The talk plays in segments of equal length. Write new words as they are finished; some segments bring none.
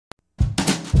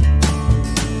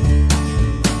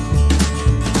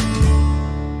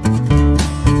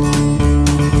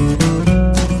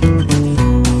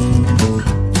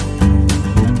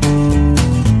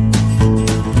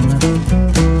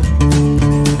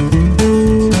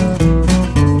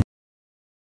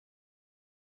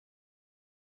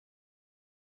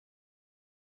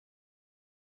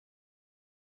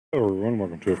Hello everyone,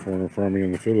 welcome to a foreigner farming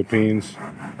in the Philippines.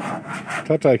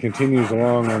 Tatai continues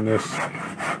along on this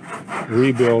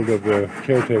rebuild of the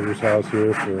caretaker's house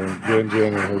here for Jen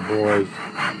and her boys.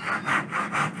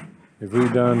 If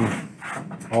we've done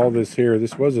all this here,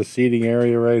 this was a seating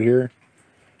area right here.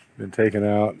 Been taken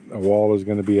out, a wall is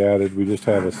going to be added. We just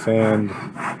have a sand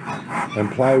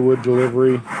and plywood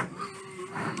delivery.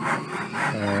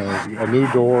 A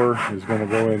new door is going to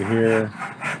go in here.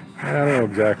 I don't know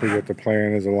exactly what the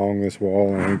plan is along this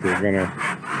wall. I think they're going to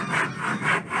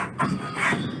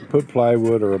put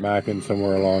plywood or a mackin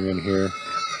somewhere along in here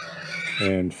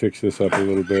and fix this up a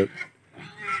little bit.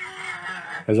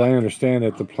 As I understand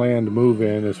it, the planned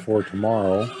move-in is for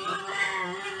tomorrow.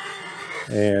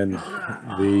 And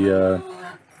the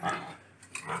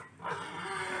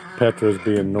Petra's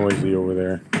being noisy over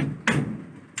there.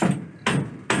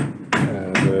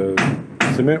 The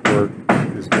cement work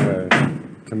is going to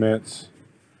commence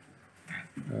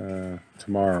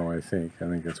tomorrow, I think. I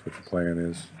think that's what the plan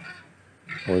is,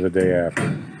 or the day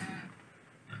after.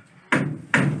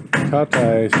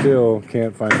 Tatai still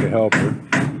can't find a helper,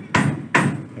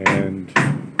 and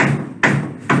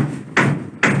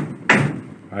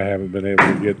I haven't been able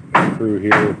to get a crew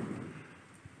here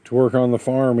to work on the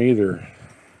farm either.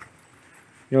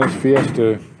 You know, it's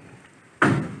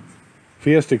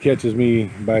Fiesta catches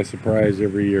me by surprise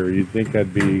every year. You'd think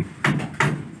I'd be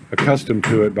accustomed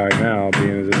to it by now, being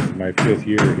as this is my 5th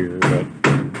year here, but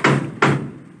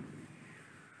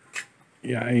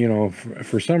yeah, you know,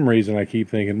 for some reason I keep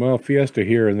thinking, well, Fiesta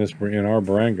here in our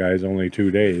barangay is only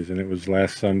 2 days, and it was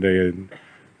last Sunday and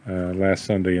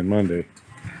Monday.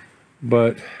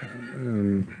 But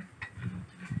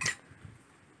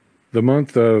the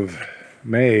month of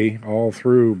May all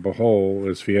through Bohol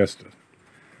is Fiesta,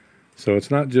 so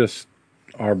it's not just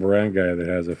our barangay that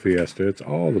has a Fiesta, it's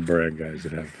all the barangays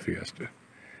that have a Fiesta.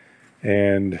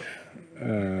 And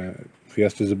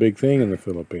Fiesta is a big thing in the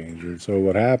Philippines. And so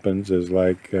what happens is,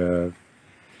 like you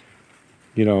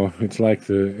know, it's like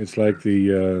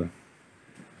the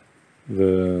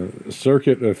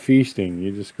circuit of feasting.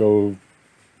 You just go,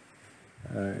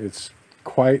 it's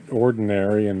quite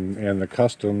ordinary, and the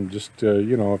custom, just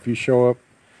you know, if you show up,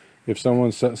 if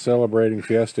someone's celebrating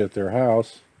Fiesta at their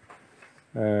house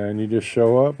and you just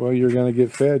show up, well, you're going to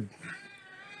get fed.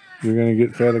 You're going to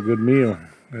get fed a good meal.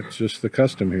 That's just the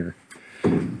custom here.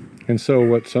 And so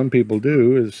what some people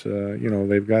do is, you know,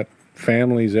 they've got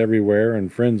families everywhere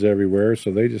and friends everywhere, so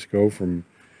they just go from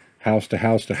house to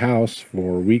house to house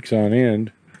for weeks on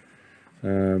end,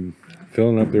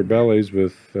 filling up their bellies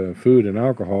with food and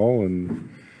alcohol and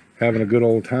having a good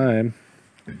old time.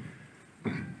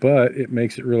 But it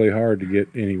makes it really hard to get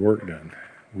any work done.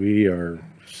 We are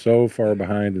so far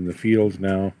behind in the fields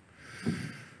now.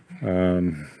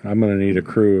 I'm going to need a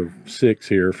crew of 6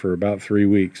 here for about 3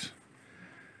 weeks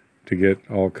to get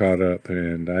all caught up,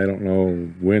 and I don't know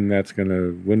when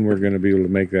we're going to be able to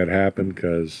make that happen,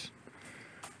 because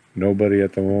nobody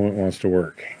at the moment wants to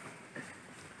work.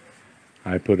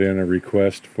 I put in a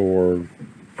request for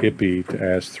Hippie to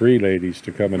ask 3 ladies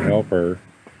to come and help her.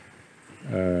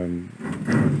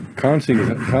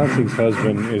 Consig's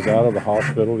husband is out of the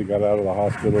hospital. He got out of the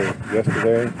hospital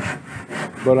yesterday,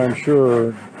 but I'm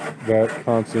sure that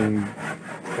Consig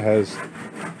has,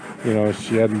 you know,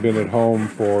 she hadn't been at home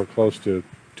for close to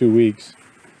 2 weeks,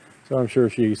 so I'm sure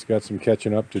she's got some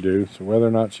catching up to do. So whether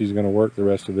or not she's going to work the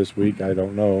rest of this week, I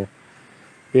don't know.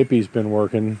 Hippie's been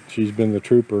working. She's been the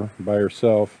trooper by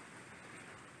herself.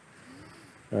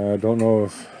 Don't know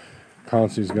if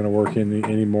Consig's going to work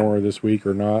any more this week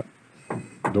or not.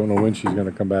 Don't know when she's going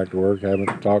to come back to work. I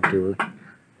haven't talked to her,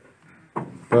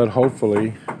 but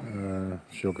hopefully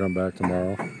she'll come back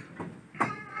tomorrow.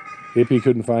 Hippie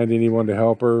couldn't find anyone to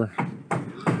help her.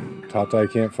 Tatai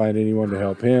can't find anyone to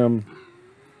help him.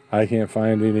 I can't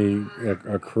find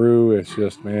a crew. It's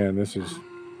just, man, this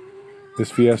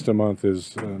Fiesta month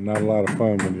is not a lot of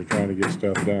fun when you're trying to get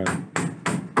stuff done.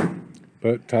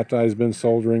 But Tatai's been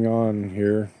soldiering on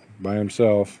here by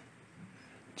himself.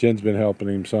 Jen's been helping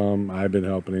him some. I've been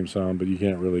helping him some, but you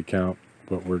can't really count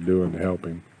what we're doing to help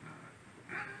him.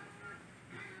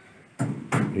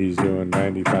 He's doing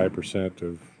 95%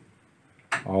 of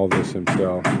all this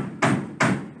himself.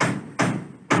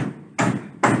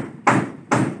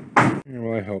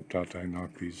 Well, I helped Tatai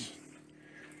knock these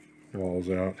walls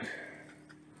out.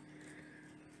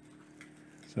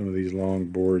 Some of these long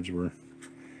boards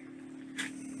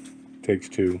takes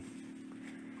 2.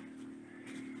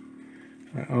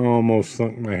 I almost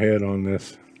sunk my head on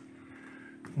this.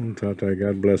 Oh, Tatai,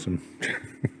 God bless him.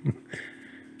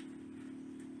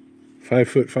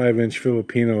 5'5"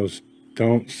 Filipinos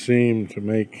don't seem to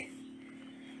make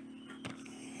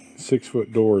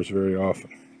 6-foot doors very often.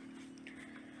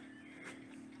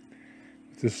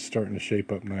 This is starting to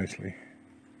shape up nicely.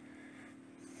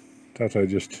 Tata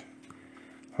just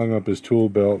hung up his tool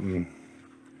belt and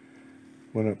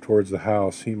went up towards the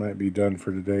house. He might be done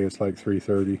for today. It's like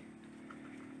 3:30.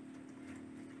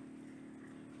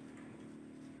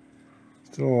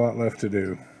 Still a lot left to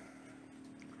do.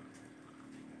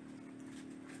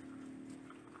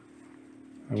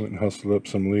 I went and hustled up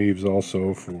some leaves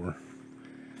also for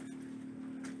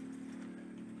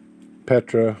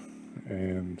Petra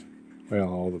and, well,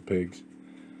 all the pigs.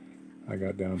 I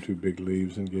got down 2 big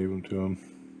leaves and gave them to them.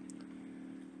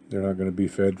 They're not going to be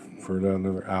fed for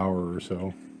another hour or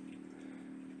so.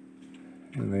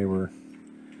 And they were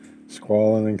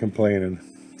squalling and complaining.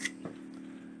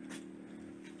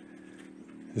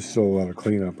 There's still a lot of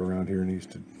cleanup around here needs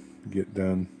to get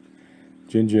done.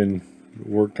 Jinjin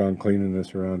worked on cleaning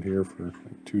this around here for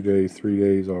like 2 days, 3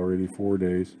 days already, 4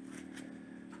 days.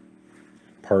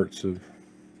 Parts of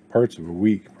a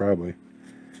week probably.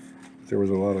 There was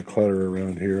a lot of clutter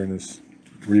around here, and this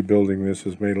rebuilding this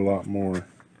has made a lot more.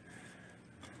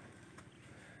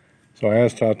 So I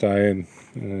asked Tata, and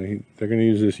they're going to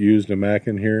use this used Mac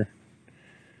in here,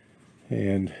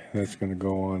 and that's going to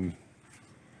go on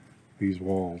these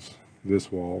walls, this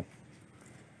wall.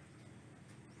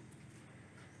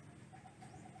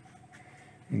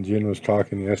 And Jen was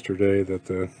talking yesterday that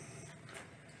the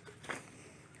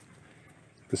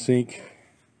sink,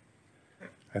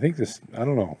 I think this, I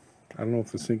don't know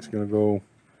if the sink's going to go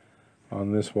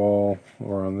on this wall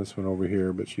or on this one over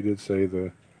here, but she did say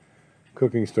the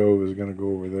cooking stove is going to go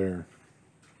over there.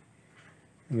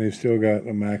 And they've still got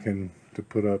a mackin to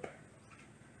put up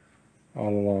all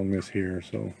along this here,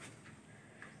 so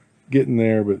getting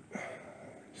there, but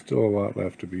still a lot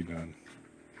left to be done.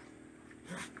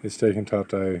 It's taken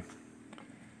Tata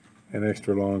an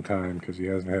extra long time because he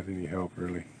hasn't had any help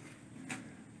really.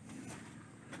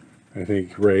 I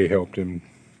think Ray helped him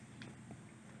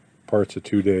parts of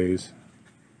 2 days.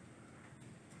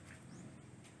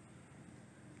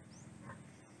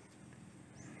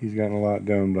 He's gotten a lot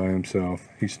done by himself.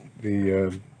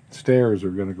 The stairs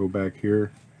are going to go back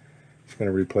here. He's going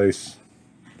to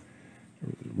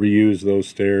reuse those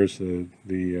stairs.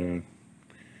 The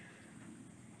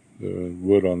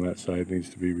wood on that side needs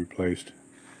to be replaced.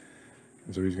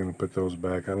 And so he's going to put those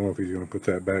back. I don't know if he's going to put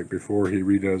that back before he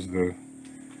redoes the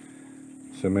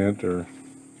cement or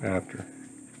after.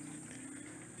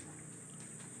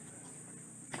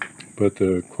 But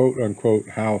the quote-unquote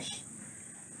house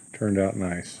turned out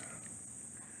nice.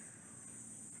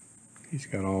 He's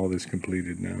got all this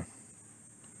completed now.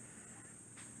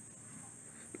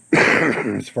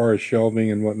 As far as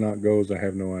shelving and whatnot goes, I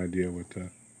have no idea what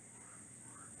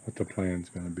the plan's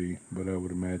going to be, but I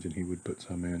would imagine he would put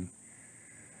some in.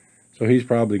 So he's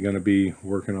probably going to be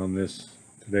working on this.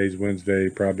 Today's Wednesday,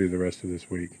 probably the rest of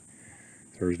this week.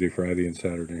 Thursday, Friday, and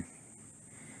Saturday.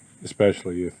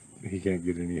 Especially if he can't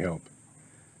get any help.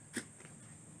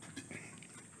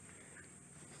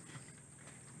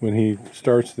 When he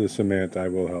starts the cement, I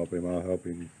will help him. I'll help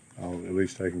him. At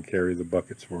least I can carry the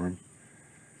buckets for him.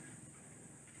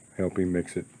 Help him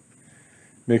mix it.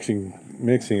 Mixing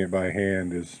it by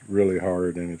hand is really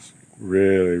hard, and it's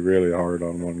really, really hard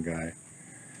on one guy.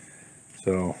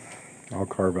 So I'll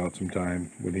carve out some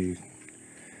time when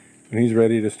he's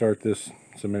ready to start this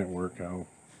cement work. I'll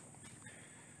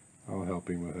help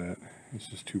him with that. It's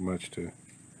just too much to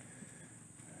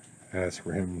ask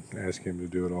him to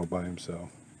do it all by himself.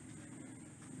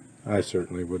 I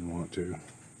certainly wouldn't want to.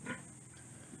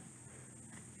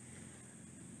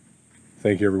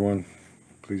 Thank you, everyone.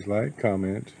 Please like,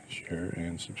 comment, share,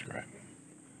 and subscribe.